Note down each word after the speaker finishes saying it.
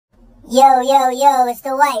Yo, it's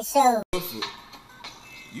the White Show. Wilford.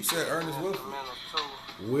 You said Ernest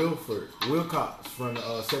Wilford. Wilcox from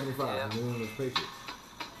the 75, New England Patriots.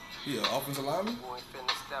 He an offensive lineman?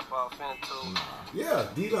 Yeah,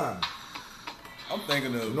 D-line. I'm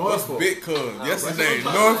thinking of Norfolk. Big Cuz. Yesterday,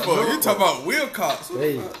 Norfolk. You talking about Wilcox.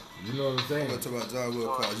 Hey, you know what I'm saying? I'm talking about John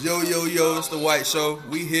Wilcox. Yo, it's the White Show.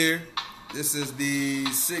 We here. This is the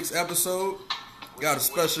 6th episode. Got a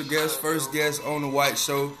special guest, first guest on the White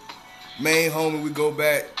Show. Main homie, we go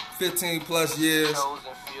back 15 plus years.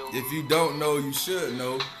 If you don't know, you should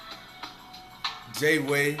know. Jay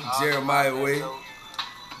Way, Jeremiah Way.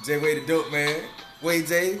 Jay Way the dope man. Way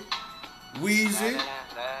Jay. Weezy.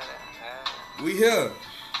 We here.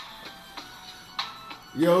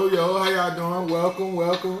 Yo, how y'all doing?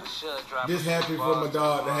 Welcome. Just happy for my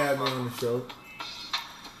dog to have me on the show.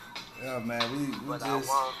 Yeah, man,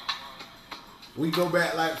 we go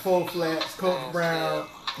back like 4 flats, Coach Brown,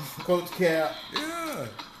 Coach Cap. Yeah.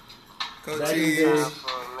 Coach Back in Cheese. the day,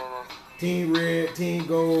 Team Red, Team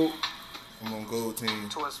Gold. I'm on Gold Team.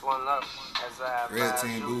 Twist one up as I have Red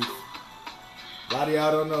Team Booth. A lot of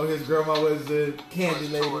y'all don't know his grandma was the candy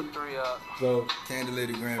lady. So Candy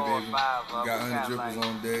Lady grandbaby. Got 100 drippers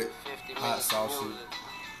on deck. Hot sausage.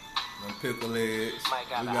 Them pickle legs. We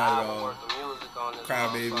got it all.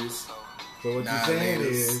 Crybabies. So what you're saying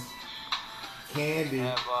is, candy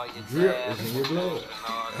drip is in your blood. I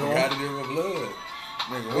got it in my blood.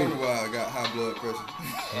 Nigga, wonder why I got high blood pressure.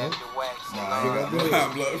 Nah, I ain't got no high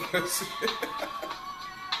blood pressure.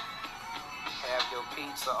 Have your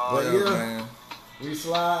pizza But all yeah, man. we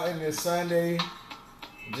sliding this Sunday.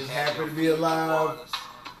 Just happy to be alive.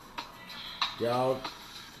 Y'all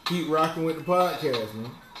keep rocking with the podcast,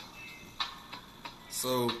 man.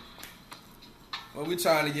 So, well, we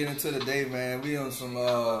trying to get into the day, man. We on some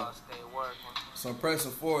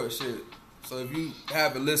pressing forward shit. So if you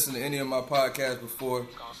haven't listened to any of my podcasts before,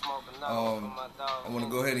 I want to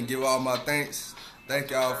go ahead and give all my thanks. Thank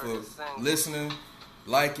y'all for listening,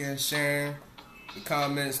 liking, sharing, the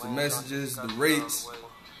comments, the messages, the rates.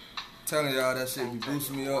 Telling y'all that shit be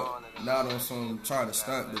boosting me up. Not on some trying to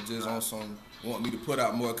stunt, but just on some want me to put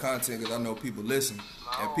out more content because I know people listen.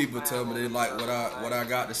 And people tell me they like what I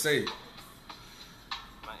got to say.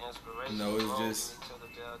 You know, it's just,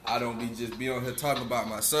 I don't be on here talking about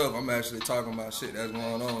myself. I'm actually talking about shit that's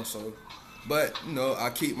going on. So, but you know, I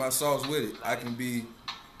keep my sauce with it. I can be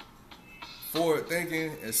forward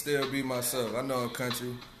thinking and still be myself. I know I'm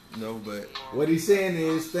country, you know, but what he's saying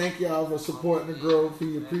is, thank y'all for supporting the growth.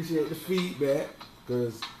 He appreciate the feedback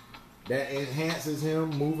because that enhances him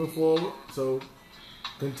moving forward. So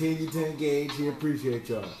continue to engage. He appreciate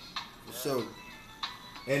y'all. so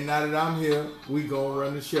And now that I'm here, we gonna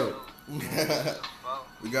run the show.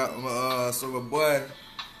 we got my boy.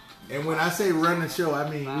 And when I say run the show, I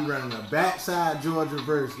mean we running a backside Georgia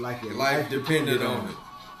verse like your Life depended on it.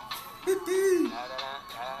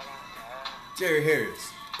 Jerry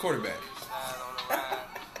Harris, quarterback.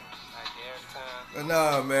 But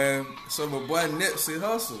nah, man. So my boy Nipsey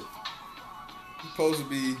Hussle, he supposed to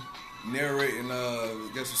be narrating, I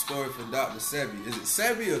guess, a story for Dr. Sebi. Is it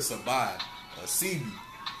Sebi or Sabi? Or Sebi?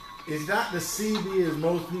 It's not the CB as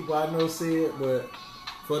most people I know say it, but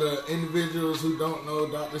for the individuals who don't know,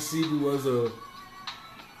 Dr. CB was a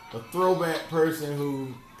throwback person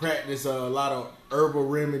who practiced a lot of herbal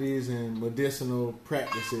remedies and medicinal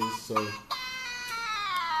practices. So,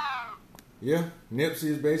 yeah, Nipsey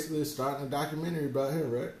is basically starting a documentary about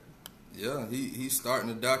him, right? Yeah, he's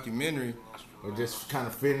starting a documentary. Or just kind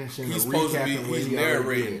of finishing He's or supposed to recapping be, what he's he already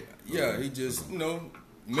narrating. did. Yeah, he just,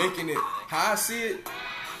 making it, how I see it,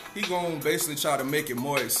 he gonna basically try to make it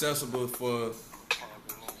more accessible for,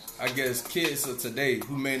 I guess, kids of today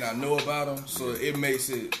who may not know about him. So it makes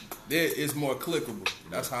it's more clickable.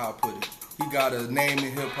 That's how I put it. He got a name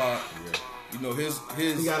in hip hop. Yeah. You know, his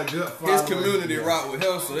got a good his community yeah. rock with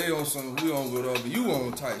him, so they on some we on whatever you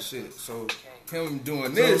on type shit. So him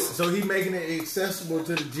doing this, So he making it accessible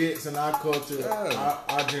to the jits in our culture, Yeah.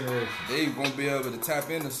 our generation. they gonna be able to tap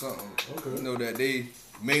into something. Okay. You know, that they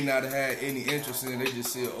may not have had any interest in. They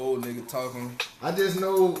just see an old nigga talking. I just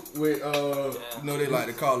know with You know, they like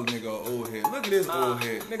to call a nigga an old head. Look at this old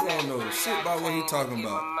head. Nigga don't know shit about what he talking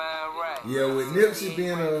about. with Nipsey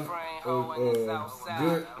being a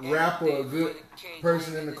good rapper, a good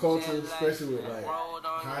person in the culture, especially with like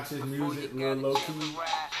conscious music, real low key.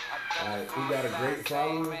 Like we got a great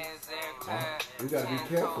following. We gotta be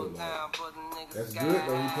careful. Like That's good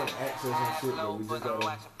though. We can access some shit, but we just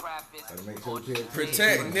gotta make sure we pay attention.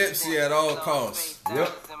 Protect Nipsey at all costs.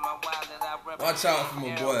 Yep. Watch out for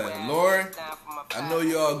my boy Lauren. I know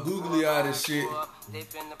y'all googly all this shit,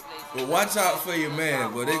 but watch out for your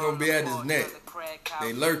man, boy. They gonna be at his neck.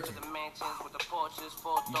 They lurking.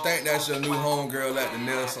 You think that's your new homegirl at the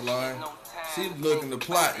nail salon? She looking to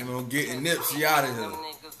plot, getting Nipsey out of here.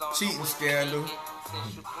 Cheating scandal.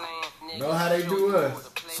 Know how they do us.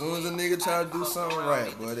 As soon as a nigga try to do something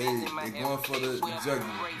right, boy, they going for the jugular. You know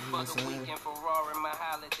what I'm saying?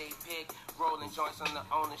 Rolling joints on the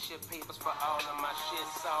ownership papers for all of my shit.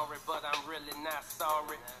 Sorry, but I'm really not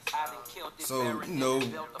sorry. I done killed this. So,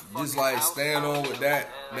 just like staying on with that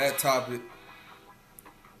topic.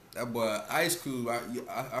 That boy Ice Cube,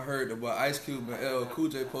 I heard that boy Ice Cube and LL Cool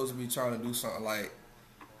J supposed to be trying to do something like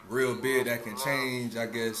real big that can change, I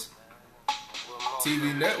guess,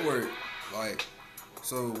 TV network. Like,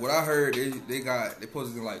 so what I heard, they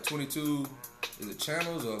supposed to get like 22, is it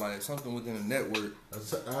channels or like something within the network?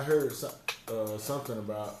 I heard something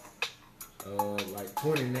about like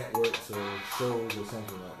 20 networks or shows or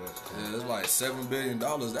something like that. Yeah, it's like $7 billion.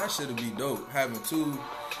 That shit'll be dope. Having two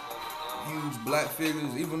huge black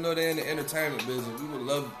figures, even though they're in the entertainment business, we would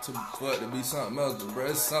love for it to be something else, but bro,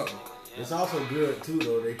 it's something. It's also good too,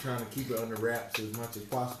 though. They trying to keep it under wraps as much as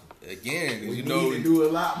possible. Again, we need to do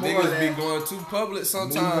a lot more. Niggas be going too public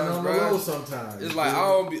sometimes, bro. Sometimes it's like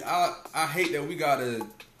I hate that we gotta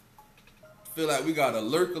feel like we gotta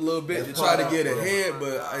lurk a little bit to try to get ahead,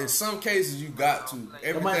 but in some cases you got to.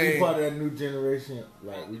 That might be part of that new generation.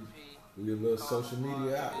 Like we a little social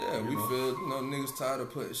media out. Yeah, we feel niggas tired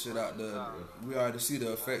of putting shit out there. We already see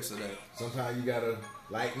the effects of that. Sometimes you gotta,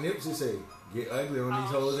 like Nipsey say, get ugly on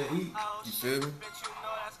these hoes and eat. You feel me?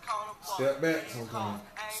 Step back sometimes.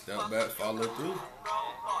 Step back, follow through.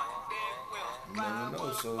 You never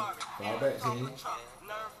know, so fall back, team.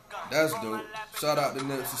 That's dope. Shout out to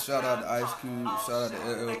Nipsey, shout out to Ice Cube, shout out to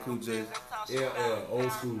LL Cool J.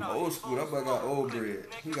 Old school. Old school, that boy got old bread.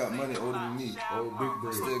 He got money older than me. Old big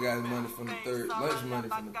bread. Still got his money from the lunch money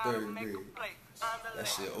from the third grade. That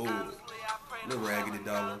shit old. Little raggedy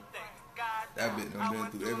dollar. That bitch done been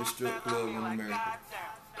through every strip club in America.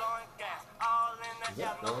 Is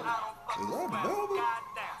that dog? Is that Velvet?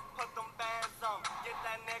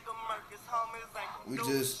 We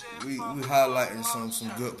highlighting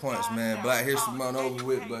some good points, man. Black History Month over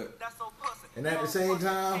with, but and at the same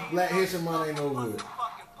time, Black History Month ain't over with.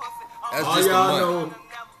 That's all just y'all a month.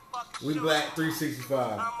 know, we Black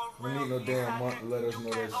 365. We need no damn month to let us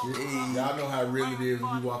know that shit. Hey. Y'all know how real it is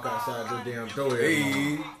when you walk outside your damn door every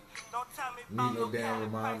morning. Need no damn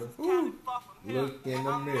reminder. Ooh. Look in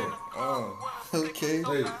the mirror. Oh, okay.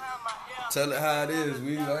 Hey, tell it how it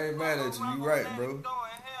is. I ain't mad at you. You right, bro.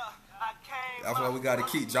 I feel like we gotta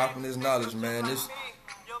keep dropping this knowledge, man.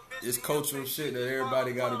 This cultural shit that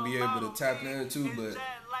everybody gotta be able to tap into, but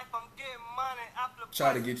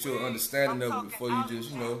try to get you an understanding of it before you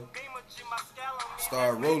just,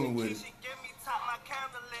 start rolling with it.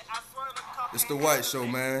 It's the White Show,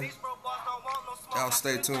 man. Y'all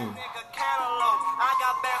stay tuned. I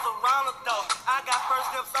got bands around the door. I got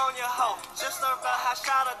first steps on your hoe. Just served a hot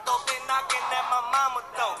shot of dope. They knocking at my mama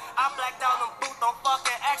door. I blacked out them booth on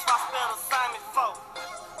fucking X. I spelled assignment 4.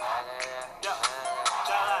 Yeah.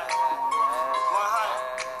 July.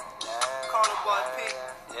 100. Corner boy P.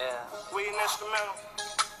 Yeah. We an instrumental.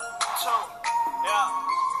 2. Yeah.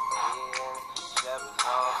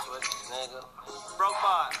 Broke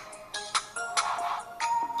bar.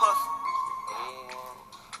 Pussy.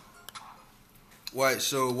 White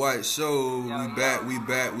Show. We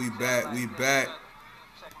back.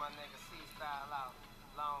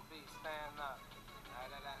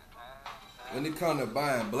 When it comes to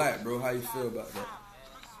buying black, bro, how you feel about that?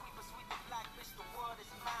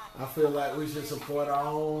 I feel like we should support our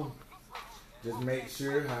own. Just make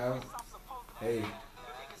sure hey,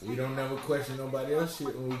 we don't never question nobody else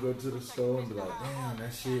shit when we go to the store and be like, damn,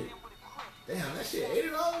 that shit $80, that shit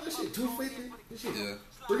 $250, this shit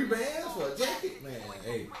 3 bands for a jacket, man.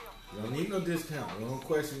 Hey, you don't need no discount. We don't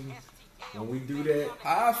question when we do that.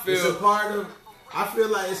 I feel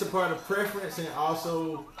like it's a part of preference, and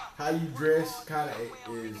also how you dress kind of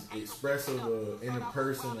is expressive in a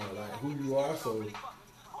person or like who you are. So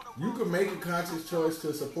you can make a conscious choice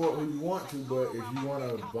to support who you want to, but if you want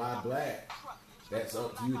to buy black, that's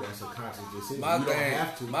up to you. That's a conscious decision. You don't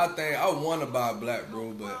have to. My thing, I want to buy black,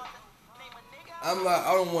 bro, but I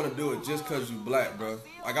don't want to do it just because you black, bro.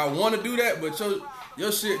 Like, I want to do that, but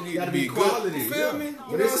your shit need to be quality. Good. You feel me? You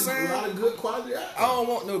but know what I'm saying? A lot of good quality out there. I don't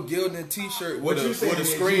want no Gildan t-shirt with a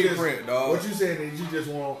screen print, dog. What you saying is you just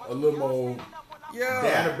want a little more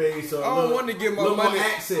database. Or I don't want to give my money.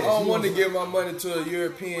 Access. I don't want to give my money to a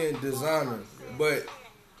European designer. But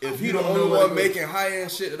if he the only one making high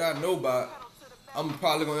end shit that I know about, I'm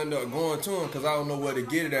probably gonna end up going to him because I don't know where to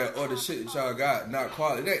get it at or the shit that y'all got not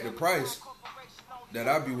quality. It ain't the price that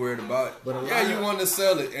I be worried about. But yeah, you want to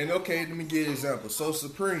sell it, and okay, let me give you an example. So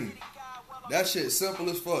Supreme, that shit simple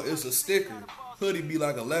as fuck. It's a sticker. Hoodie be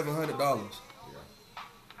like $1,100.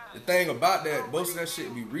 The thing about that, most of that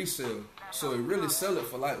shit be resale. So they really sell it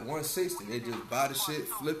for like $160. They just buy the shit,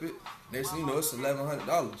 flip it. Next thing you know, it's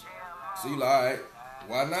 $1,100. So you like, all right,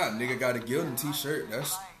 why not? Nigga got a Gildan t-shirt.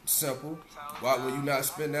 That's simple. Why would you not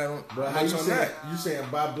spend that on? But how you saying? You saying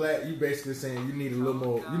buy black? You basically saying you need a little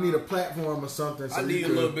more. You need a platform or something. So I need a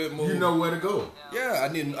little bit more. You know where to go. Yeah,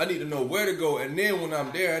 I need to know where to go, and then when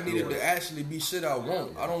I'm there, I need it to actually be shit I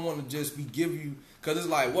want. I don't want to just be give you because it's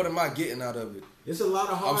like, what am I getting out of it? It's a lot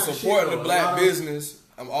of hard I'm supporting the black business.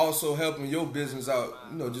 I'm also helping your business out,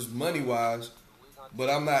 just money wise. But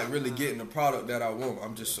I'm not really getting the product that I want.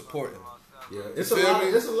 I'm just supporting. Yeah, it's a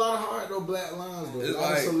lot of hard though. Black lines though. It's a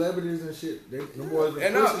lot of celebrities and shit.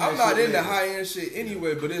 And I'm not into high end shit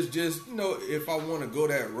anyway. But it's just if I want to go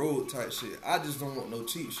that road type shit, I just don't want no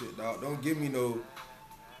cheap shit, dog. Don't give me no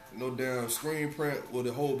damn screen print with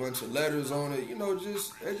a whole bunch of letters on it.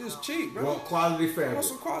 It's just cheap, bro. Want quality fabric. I want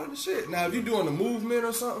some quality shit. Now, if you doing a movement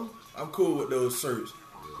or something, I'm cool with those shirts.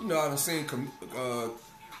 I done seen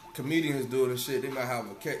comedians do it and shit. They might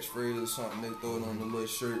have a catchphrase or something. They throw it on the little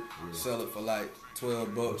shirt, sell it for like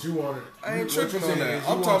 $12. But you want it? I ain't tripping on that.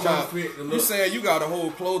 I'm talking about you saying you got a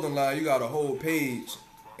whole clothing line, you got a whole page,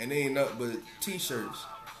 and they ain't nothing but t-shirts.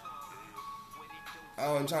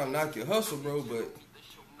 I ain't trying to knock your hustle, bro, but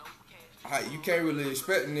you can't really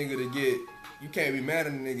expect a nigga to get. You can't be mad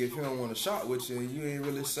at a nigga if he don't want to shop with you and you ain't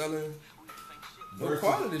really selling no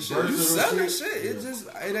quality shit. You selling shit.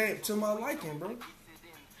 It ain't to my liking, bro.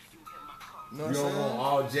 You don't want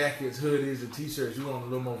all jackets, hoodies, and t-shirts. You want a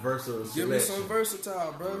little more versatile selection. Give me some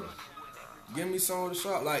versatile, bro. Give me some of the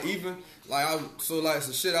shop. Like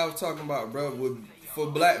some shit I was talking about, bro. For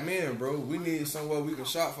black men, bro, we need somewhere we can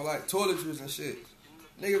shop for like toiletries and shit.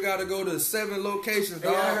 Nigga gotta go to 7 locations,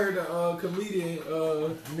 dog. Hey, I heard a comedian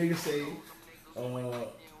nigga say,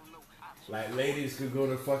 like ladies could go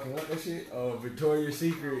to fucking what that shit, Victoria's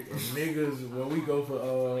Secret, and niggas when we go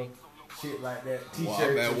for shit like that, t-shirts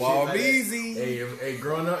and Walmeezy. Hey,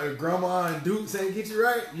 growing up, if grandma and Dukes ain't get you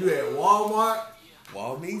right, you at Walmart.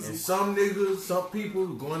 Walmeezy. And some niggas, some people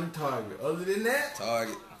going to Target. Other than that,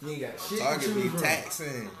 Target. You ain't got shit Target to be choose from.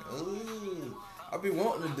 taxing. Ooh. I be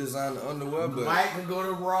wanting to design the underwear, but Mike can go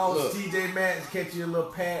to Ross, TJ Maxx, catch you a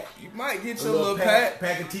little pack. You might get your little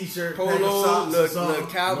pack of t-shirt, polo, pack of socks, little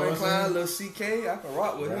Calvin Klein, little CK. I can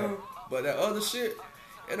rock with him, but that other shit,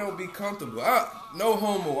 it don't be comfortable. No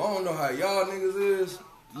homo. I don't know how y'all niggas is,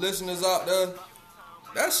 listeners out there.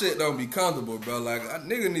 That shit don't be comfortable, bro. Like a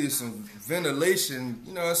nigga need some ventilation.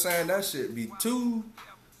 You know what I'm saying? That shit be too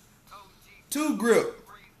grip.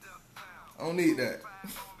 I don't need that.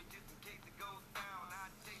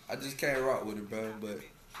 I just can't rock with it, bro. But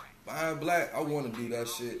buying black, I want to do that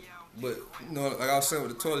shit. But, like I was saying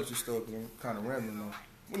with the toiletry stuff, I'm kind of rambling on.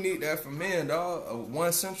 We need that for men, dog.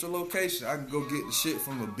 One central location. I can go get the shit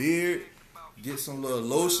from a beard, get some little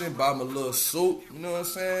lotion, buy my little soap. You know what I'm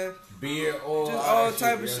saying? Beard oil. Just all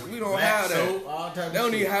type of shit. We don't have that. Soap, they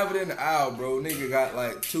don't even have it in the aisle, bro. Nigga got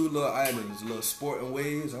like 2 little items, little sporting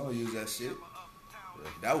waves. I don't use that shit.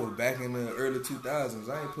 That was back in the early 2000s.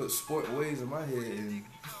 I ain't put sporting waves in my head. And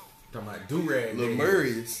talking about do-rag. Lil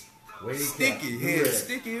Murray's. Sticky. Head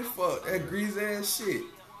sticky as fuck. That grease ass shit.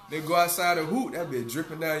 Then go outside and hoot. That bitch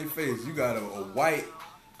dripping down your face. You got a white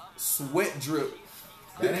sweat drip.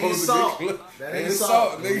 That ain't salt. That ain't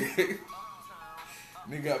salt, nigga.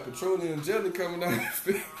 Nigga got petroleum jelly coming down your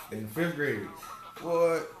face. In 5th grade.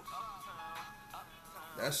 What?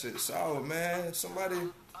 That shit sour, man. Somebody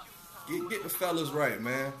get the fellas right,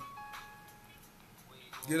 man.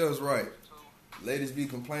 Get us right. Ladies be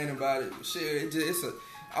complaining about it. Shit,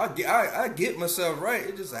 I get myself right.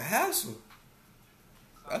 It's just a hassle.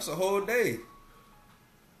 That's a whole day.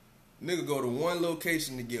 Nigga go to one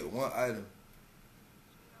location to get one item.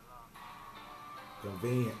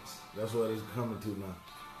 Convenience. That's what it's coming to now.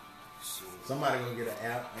 Shit. Somebody gonna get an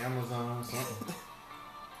app, Amazon, something.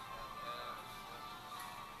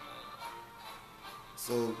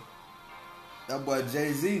 So, that boy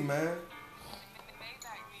Jay-Z, man.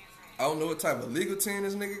 I don't know what type of legal team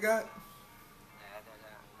this nigga got,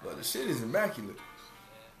 but the shit is immaculate.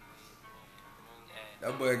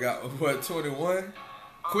 That boy got, 21?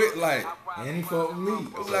 Quit like. And he fucked with me.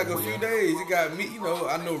 It was like a few days. He got me,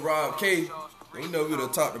 I know Rob K. You know we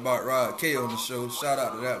done talked about Rod K on the show. Shout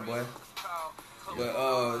out to that boy.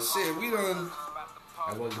 But shit, we done.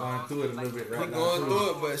 I was going through it a little bit right now. Going through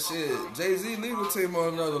it, but shit, Jay-Z legal team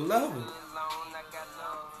on another level.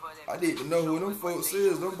 I need to know who them folks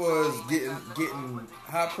is. Them boys getting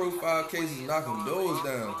high profile cases, knocking doors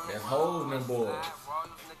down. That's holding them boys.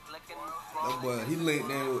 That boy, he linked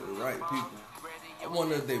in with the right people. I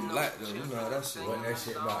wonder if they black though. You know that shit. What that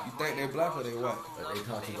shit about? You think they black or they white? But they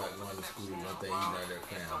talk about going to school. One thing you know they're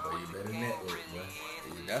found, but you better network, boy.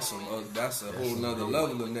 That's a whole nother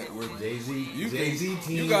level of networking. Jay-Z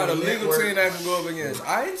team. You got a legal network. team that can go up against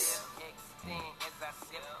Ice.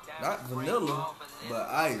 Not Vanilla, but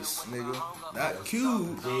Ice, nigga. Not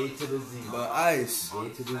Cube, J to the Z. but Ice. J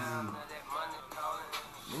to the Z.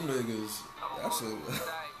 Them niggas, that's a...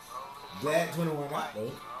 Glad 21 out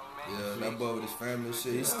though. Yeah, that boy with his family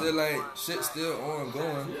shit. He still ain't, shit still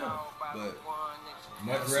ongoing. Yeah. But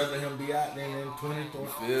Much rather him be out there than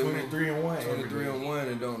 23 and 1. 23 and 1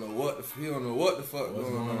 and don't know what the fuck What's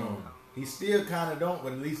going on. He still kind of don't,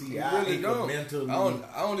 but at least he out. Really He don't. can mentally. I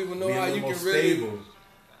don't even know be a how little you more can really. stable.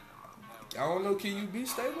 I don't know. Can you be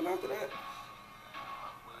stable after that?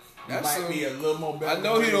 He might be a little more better. I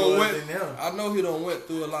know he than don't was went. than them. I know he don't went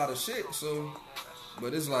through a lot of shit. So,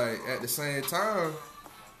 but it's like at the same time,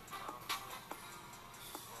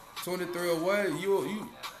 23 away. You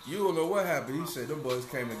don't know what happened. He said them boys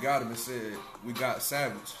came and got him and said we got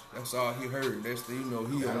Savage. That's all he heard. That's the, you know,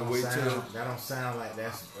 he That on the don't way sound, to. that don't sound like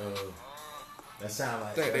that's. That sound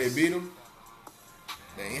like. Think they that's- beat him?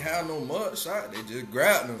 They ain't have no mud shot. They just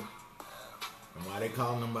grabbed him. And why they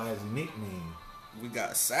calling him by his nickname? We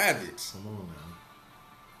got Savage. Come on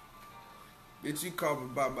now. Bitch, you call me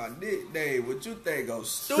by my nickname. What you think? Oh,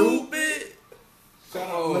 stupid. Shout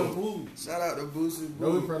out Oh. to Lil Boo. Shout out to Boosie. No,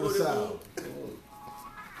 we from the South.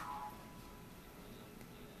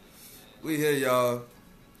 We here, y'all.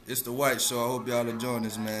 It's the White Show. I hope y'all enjoying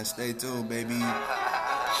this, man. Stay tuned, baby.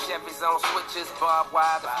 Chevys on switches, barbed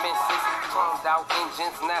wire defenses, chromed out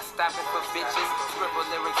engines, not stopping for bitches. Scribble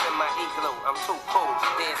lyrics in my igloo, I'm too cool.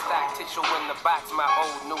 Dead stock tissue in the box, my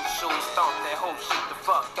old new shoes. Stomp that whole shit the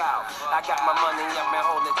fuck out. I got my money up and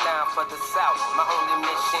hold it down for the South. My only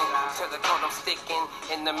mission, to the code I'm sticking.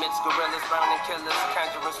 In the midst, gorillas, burning killers,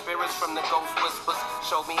 conjuring spirits from the ghost whispers.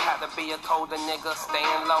 Show me how to be a colder nigga,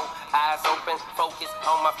 staying low, eyes open, focus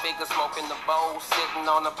on my figure, smoking the bowl, sitting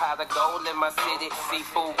on a pot of gold in my city,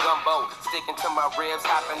 seafood gumbo, sticking to my ribs,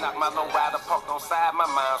 hopping out my low rider, parked on side my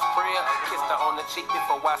mom's crib, kissed her on the cheek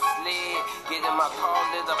before I slid, get in my car,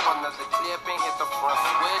 lit up another clip and hit the front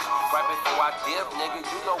switch, right before I dip, nigga,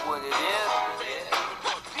 you know what it is.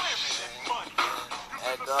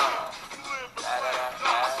 Hey, God.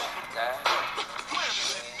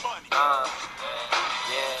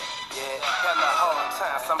 Yeah, hella hard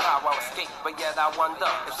time, somehow I escape, but yet I wonder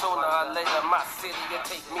if sooner or later my city will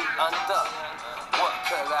take me under. What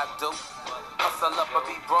could I do? Hustle up or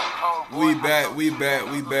be broke home. We back.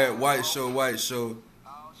 White Show.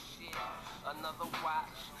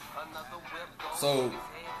 So,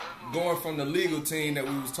 going from the legal team that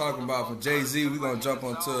we was talking about from Jay-Z, we're going to jump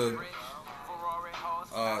onto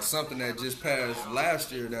something that just passed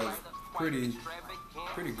last year that was pretty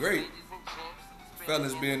great.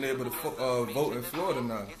 Fellas being able to vote in Florida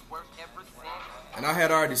now. And I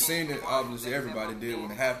had already seen it, obviously everybody did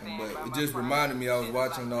when it happened, but it just reminded me I was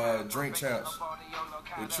watching Drink Champs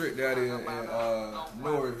with Trick Daddy and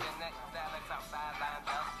Nori.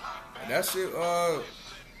 And that shit,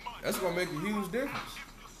 that's going to make a huge difference.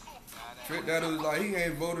 Trick Daddy was like, he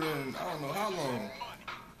ain't voted in I don't know how long.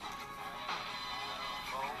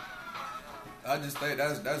 I just think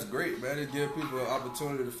that's great, man. It gives people an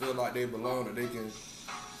opportunity to feel like they belong, that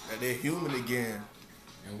they're human again.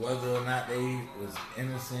 And whether or not they was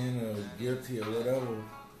innocent or guilty or whatever,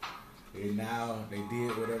 they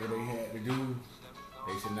did whatever they had to do.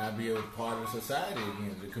 They should not be a part of society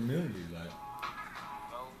again, the community. Like,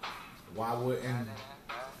 why wouldn't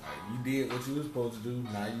you did what you were supposed to do?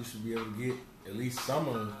 Now you should be able to get at least some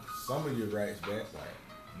of your rights back.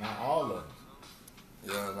 Like, not all of them.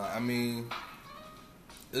 Yeah, like, I mean,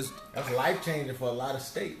 that's life changing for a lot of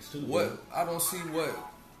states too. What bro. I don't see what,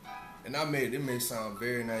 and it may sound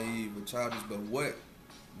very naive or childish, but what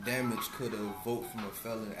damage could a vote from a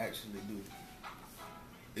felon actually do?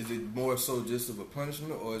 Is it more so just of a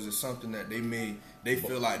punishment, or is it something that they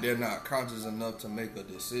feel like they're not conscious enough to make a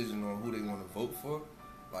decision on who they want to vote for?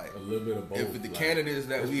 Like A little bit of both. If the like, candidates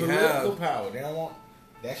that we political have, power, they don't want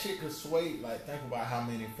that shit could sway. Like, think about how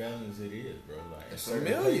many felons it is, bro. Like, it's a certain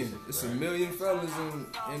million. places, It's right? a million felons in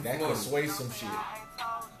That Florida. could sway some shit. I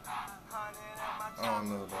don't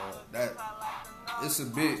know, dog. That it's a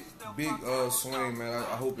big swing, man.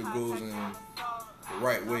 I hope it goes in the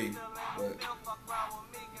right way, but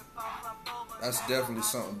that's definitely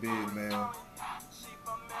something big, man.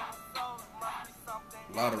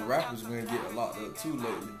 A lot of rappers been getting locked up too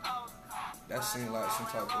lately. That seems like some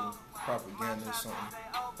type of propaganda or something.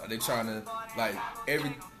 Like they trying to, like,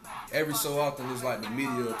 every so often it's like the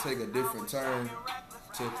media will take a different turn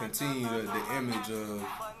to continue the image of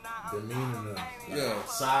demeaning us. Yeah.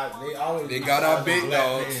 Side, they got our big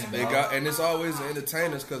dogs. Man, they got, and it's always the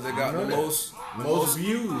entertainers because they got the most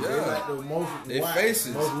views. Yeah. They like the most. They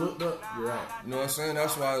faces. Most looked up. You're right. You know what I'm saying?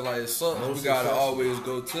 That's why like it sucks. We gotta always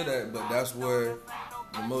go to that, but that's where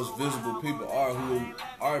the most visible people are who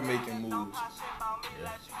are making moves.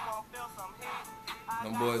 Yeah.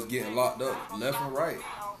 Them boys getting locked up left and right.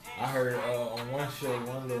 I heard on one show,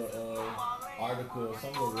 one little article,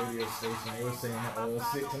 some little radio station, they were saying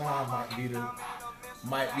 6ix9ine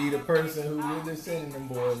might be the person who really sending them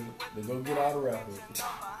boys to go get all the rappers.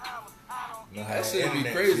 You know that shit be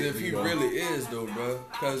crazy if he really is though, bro.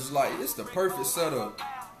 Cause like it's the perfect setup.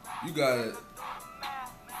 You got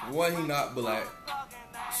one, he not black,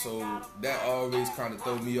 so that always kind of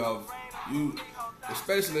throw me off. You,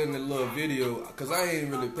 especially in the little video, cause I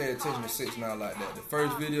ain't really pay attention to 6ix9ine like that. The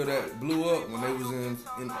first video that blew up when they was in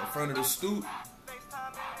front of the stoop,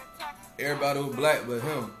 everybody was black but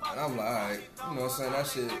him, and I'm like, alright, you know what I'm saying? That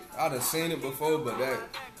shit, I done seen it before, but that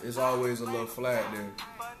is always a little flag there.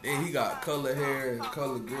 Then he got color hair and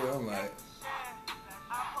color girl. I'm like,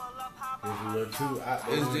 it's a little too out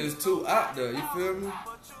there. It's just too out there. You feel me?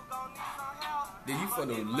 Then you for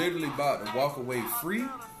the literally about to walk away free,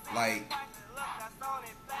 like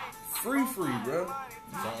free, bro.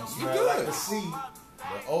 Something smell like the sea,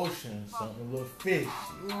 the ocean, something a little fish.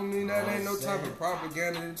 You know what I mean? That ain't no type of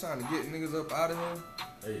propaganda. They trying to get niggas up out of here.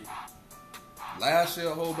 Hey. Last year,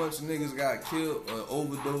 a whole bunch of niggas got killed or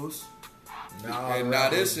overdosed. And now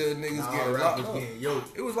this year, niggas getting locked up.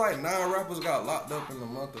 Yoked. It was like 9 rappers got locked up in the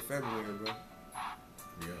month of February, bro.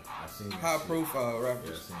 Yeah, I seen that. High profile rappers.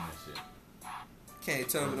 Yeah, I seen that shit. Can't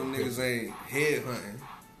tell me them niggas ain't head hunting.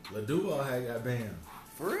 Lil Duval had got banned.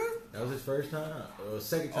 For real? That was his first time,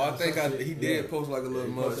 second Oh, time. I think he did post like a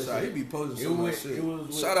little mug shot. He be posting so much shit.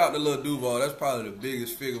 Shout out to Lil Duval. That's probably the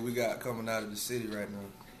biggest figure we got coming out of the city right now.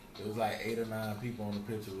 It was like 8 or 9 people on the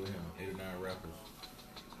picture with him. 8 or 9 rappers.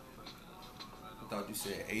 I thought you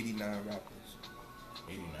said 89 rappers.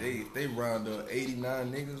 89. They round up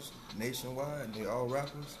 89 niggas nationwide and they all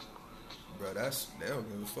rappers. Bro, they don't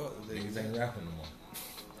give a fuck. Niggas ain't rapping no more.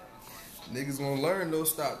 Niggas gonna learn though,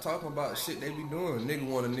 stop talking about shit they be doing. Nigga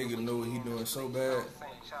want a nigga to know what he doing so bad.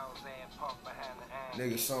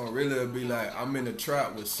 Nigga song really will be like, I'm in the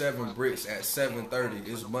trap with 7 bricks at 7:30.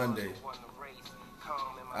 It's Monday.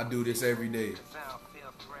 I do this every day.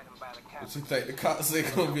 But you think the cops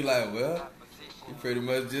ain't gonna be like, well, you pretty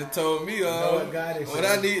much just told me what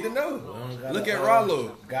I need to know. Look at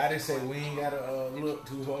Rollo. Gotti say we ain't gotta look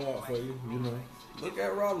too hard for you, you know. Look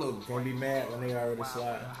at Rollo. Can't be mad when they already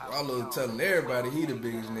sliding. Rollo telling everybody he the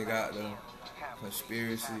biggest nigga out there.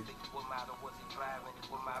 Conspiracy.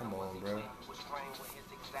 Come on, bro.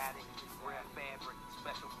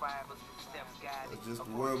 It's just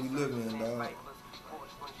the world we live in, dog.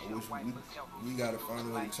 I wish we gotta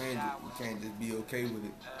find a way to change it. We can't just be okay with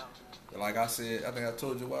it. But like I said, I think I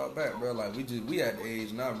told you a while back, bro. Like we at the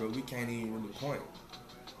age now, bro. We can't even really point.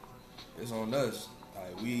 It's on us.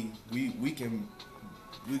 Like we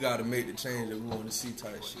gotta make the change that we want to see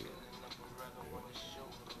type shit.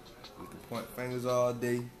 We can point fingers all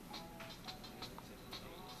day.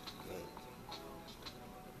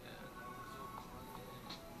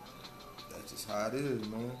 That's just how it is,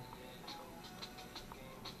 man.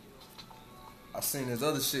 I seen this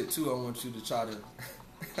other shit too. I want you to try to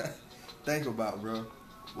think about, bro.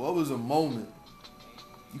 What was a moment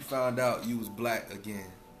you found out you was black again?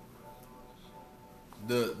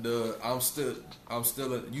 You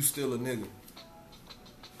still a nigga.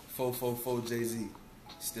 444 Jay-Z,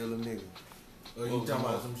 still a nigga. Oh, you talking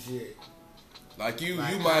about some shit? Like you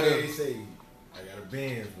like might have say, I got a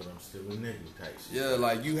Benz, but I'm still a nigga type shit. Yeah,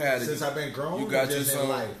 like you had since I've been grown. You got just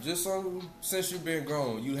some since you've been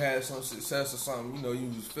grown. You had some success or something. You know, you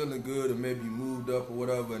was feeling good, or maybe you moved up or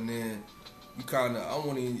whatever, and then you kind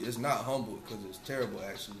of it's not humble because it's terrible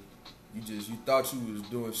actually. You thought you was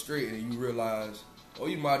doing straight, and you realized, or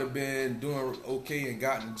you might have been doing okay and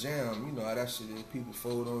got in the jam. You know how that shit is. People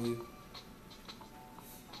fold on you.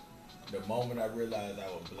 The moment I realized I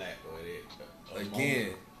was black,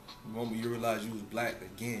 the moment you realize you was black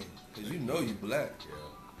again, because you know you black. Yeah.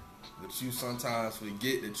 But you sometimes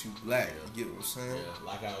forget that you black. Yeah. You get what I'm saying? Yeah.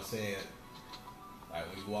 Like I was saying, Like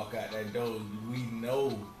when you walk out that door, we know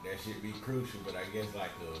that shit be crucial, but I guess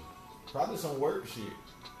like probably some work shit.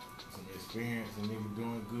 Some experience, a nigga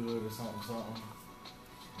doing good or something.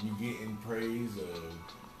 You getting praise or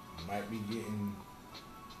you might be getting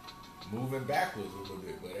moving backwards a little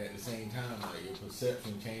bit, but at the same time, like your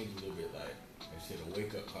perception changed a little bit. Like that shit, a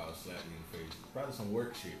wake up call slap you in the face. Probably some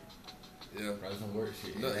work shit. Yeah, probably some work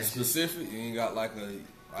shit. Nothing specific. You ain't got like this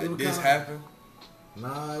kinda, happened.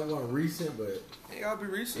 Nah, it wasn't recent, but it ain't gotta be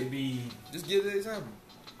recent. It be just give the example.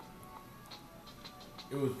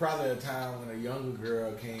 It was probably a time when a younger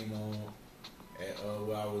girl came on at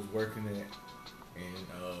where I was working at,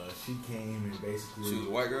 and she came and basically. She was a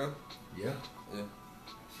white girl. Yeah. Yeah.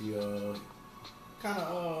 She kind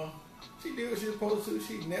of she did what she was supposed to.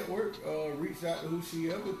 She networked, reached out to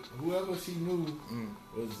whoever she knew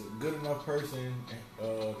was a good enough person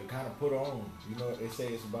to kind of put on. You know what they say?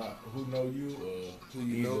 It's about who know you or who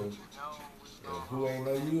you know. Who ain't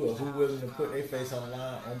know you or who willing to put their face on the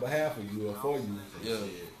line on behalf of you or for you. Yeah.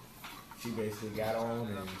 She basically got on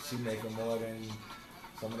and she making more than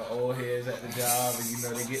some of the old heads at the job, and you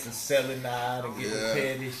know they getting selling out and getting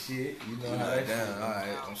petty shit. You know how that shit.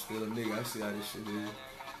 Alright, I'm still a nigga. I see how this shit is. And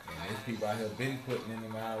there's people out here been putting in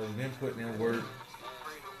them hours, been putting in work,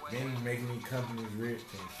 been making these companies rich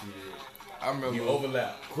and shit. I remember you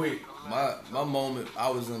overlap quick. My moment,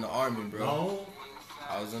 I was in the army, bro. No.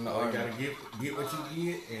 I was in the army. You gotta get what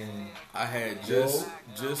you get, and I had just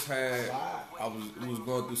had. We was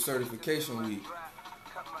going through certification week.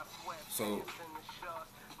 So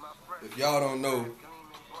if y'all don't know,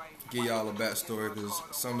 give y'all a backstory because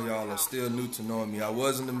some of y'all are still new to knowing me. I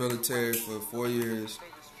was in the military for 4 years.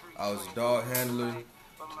 I was a dog handler.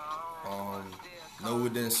 No, we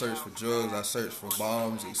didn't search for drugs. I searched for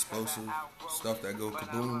bombs, explosive stuff that go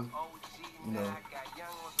kaboom. You know.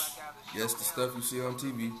 Yes, the stuff you see on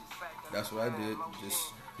TV. That's what I did.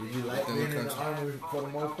 Did you like being in the army for the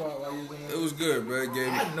most part while you was in there? It was good, bro. It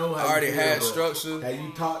gave me. I know how I already you feel, had structure. Have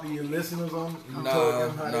you talked to your listeners on? Told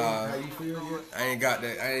them how you feel yet? I ain't got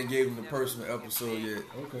that. I ain't gave them the personal episode yet.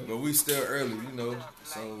 Okay. But we still early, you know.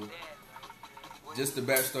 So just the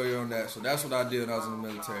backstory on that. So that's what I did when I was in the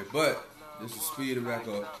military. But just to speed it back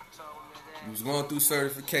up, we was going through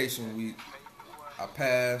certification week. I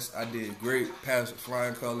passed. I did great. Passed with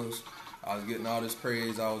flying colors. I was getting all this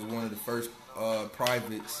praise. I was one of the first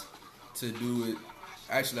privates to do it.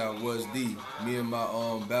 Actually, I was me and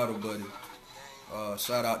my battle buddy.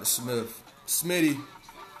 Shout out to Smith. Smitty.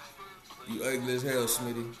 You ugly as hell,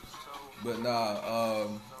 Smitty. But nah,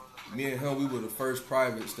 me and him, we were the first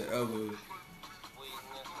privates to ever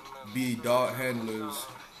be dog handlers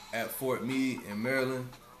at Fort Meade in Maryland.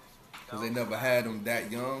 Because they never had them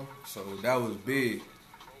that young. So that was big.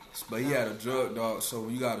 But he had a drug dog, so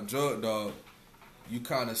when you got a drug dog, you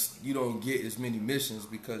don't get as many missions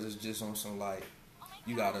because it's just on some like,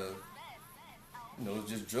 you gotta,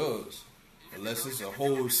 it's just drugs. Unless it's a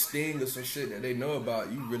whole sting or some shit that they know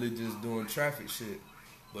about, you really just doing traffic shit.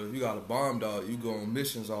 But if you got a bomb dog, you go on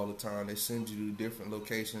missions all the time. They send you to different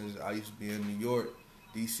locations. I used to be in New York,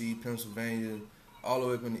 D.C., Pennsylvania, all the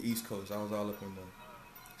way up in the East Coast. I was all up in there.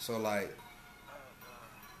 So like,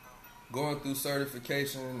 going through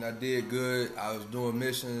certification, I did good. I was doing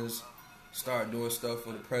missions, started doing stuff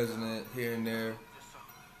for the president here and there.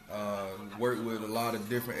 Worked with a lot of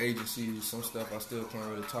different agencies. Some stuff I still can't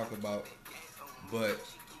really talk about. But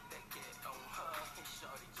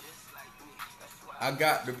I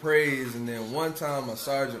got the praise, and then one time a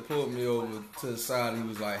sergeant pulled me over to the side. He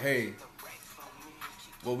was like, hey,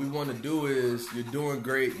 what we want to do is, you're doing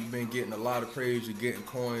great. You've been getting a lot of praise. You're getting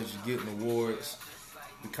coins. You're getting awards.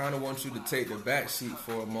 We kind of want you to take the back seat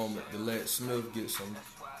for a moment to let Smith get some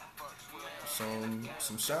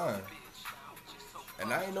shine.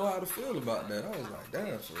 And I didn't know how to feel about that. I was like,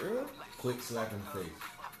 damn, for real? Quick slap in the face.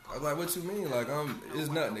 I was like, what you mean? Like,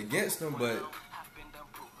 it's nothing against him, but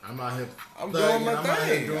I'm out here. I'm doing my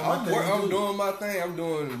thing. I'm doing my thing. I'm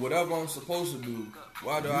doing whatever I'm supposed to do.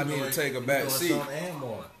 Why do I need to take a back seat?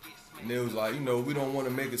 And it was like, we don't want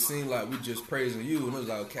to make it seem like we just praising you. And it was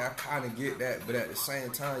like, okay, I kind of get that. But at the same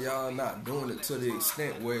time, y'all not doing it to the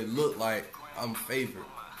extent where it looked like I'm favored.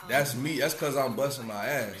 That's me. That's because I'm busting my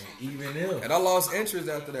ass. Even if. And I lost interest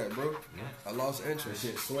after that, bro. Yeah. I lost interest. That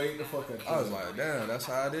shit swayed the fuck up. I was like, damn, that's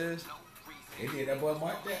how it is. They did that boy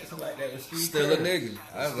Mike Jackson like that with Steve Still Kerr. a nigga.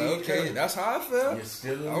 I was like, okay, that's how I felt. You're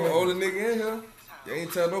still a I'm nigga. the only nigga in here. They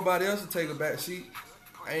ain't tell nobody else to take a back seat.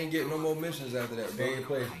 I ain't getting no more missions after that, bro. Stay in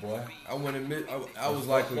place, boy. I went in. I was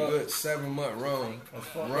like a good 7-month run.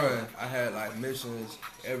 I had like missions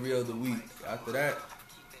every other week. After that,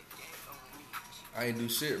 I ain't do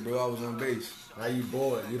shit, bro. I was on base. Now you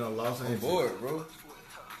bored. You done lost I'm interest. bored, bro.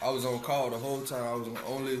 I was on call the whole time. I was the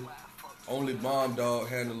only bomb dog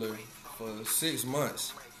handler for 6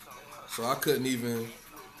 months. So I couldn't even,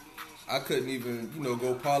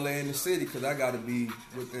 go parlay in the city because I got to be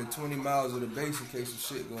within 20 miles of the base in case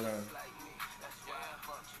some shit go down.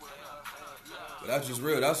 But that's just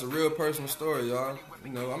real. That's a real personal story, y'all.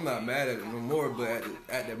 You know, I'm not mad at it no more, but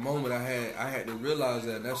at that moment I had to realize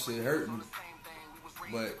that shit hurt me.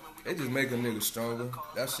 But it just make a nigga stronger.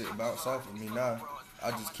 That shit bounce off of me now.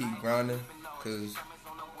 I just keep grinding because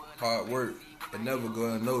hard work and never go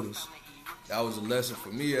unnoticed. That was a lesson for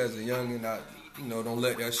me as a youngin'. Don't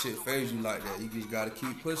let that shit phase you like that. You just gotta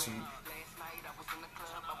keep pushing.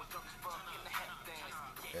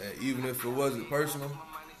 And even if it wasn't personal,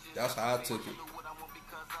 that's how I took it.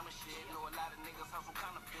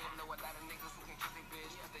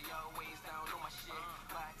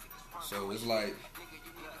 So it's like,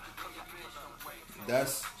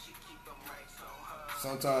 that's,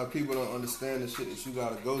 sometimes people don't understand the shit that you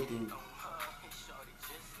gotta go through.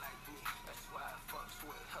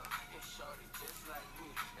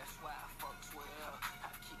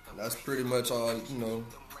 That's pretty much all,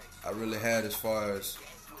 I really had as far as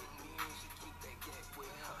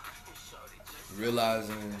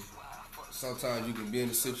realizing sometimes you can be in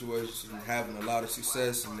a situation having a lot of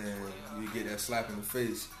success and then you get that slap in the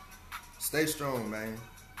face. Stay strong, man.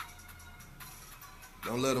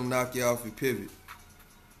 Don't let them knock you off your pivot.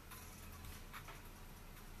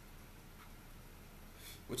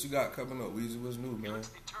 What you got coming up, Weezy? What's new, man?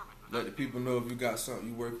 Let the people know if you got something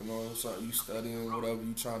you working on, something you studying, whatever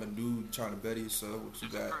you trying to do, trying to better yourself. What you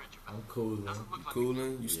got? I'm cooling. You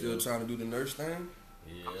cooling? You still trying to do the nurse thing?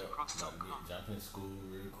 Yeah, about to jump in school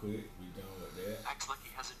real quick. We done with that.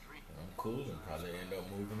 I'm cooling. Probably end up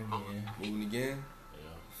moving again. Moving again?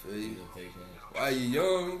 Yeah. Feel you? Why you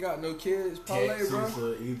young? You got no kids? Parlay, Texas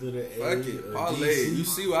bro. Or either the Fuck it. Parlay. You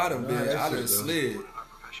see where I done been. I done slid.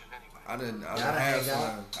 I done had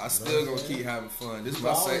fun. I still gonna keep having fun. This is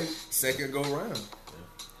my second go round.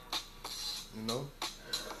 You know?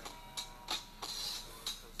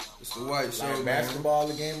 It's the white show, man. Basketball,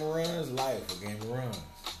 a game of runs. Life, a game of runs.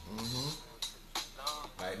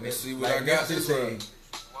 Let's see what I got this run.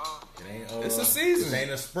 It's a season. It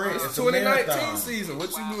ain't a sprint. It's a 2019 season.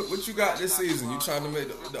 What you got this season? You trying to make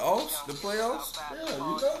the offs, the playoffs? Yeah, you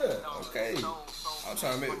know that. Okay. I'm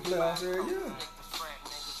trying to make the playoffs every year.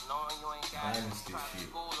 Dynasty shit.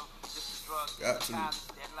 Got to.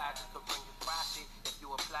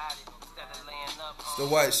 It's the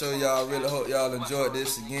White Show, y'all. Really hope y'all enjoyed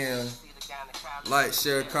this again. Like,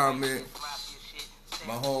 share, comment.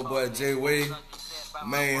 My homeboy Jay Way,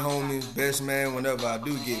 main homie, best man whenever I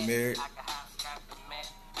do get married.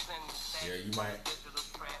 Yeah, you might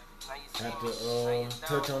have to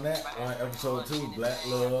touch on that on episode 2. Black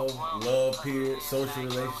love period, social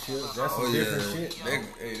relationships. That's some different shit.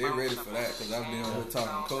 They ready for that because I've been here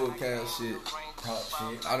talking cold cash shit. Talk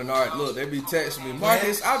shit. I don't know. Look, they be texting me,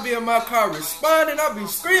 Marcus. I be in my car responding. I be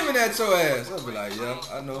screaming at your ass. I be like, yeah,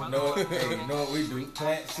 I know. Hey, you know what we do?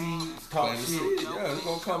 Plant seeds, talk shit. Yeah, we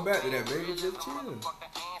gonna come back to that, baby. Just chill.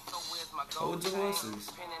 Hold your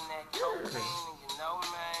horses. Yeah.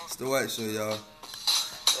 It's the White Show, y'all.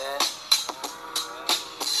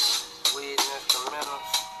 Weed and instrumentals.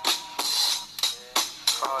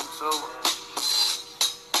 Part 2.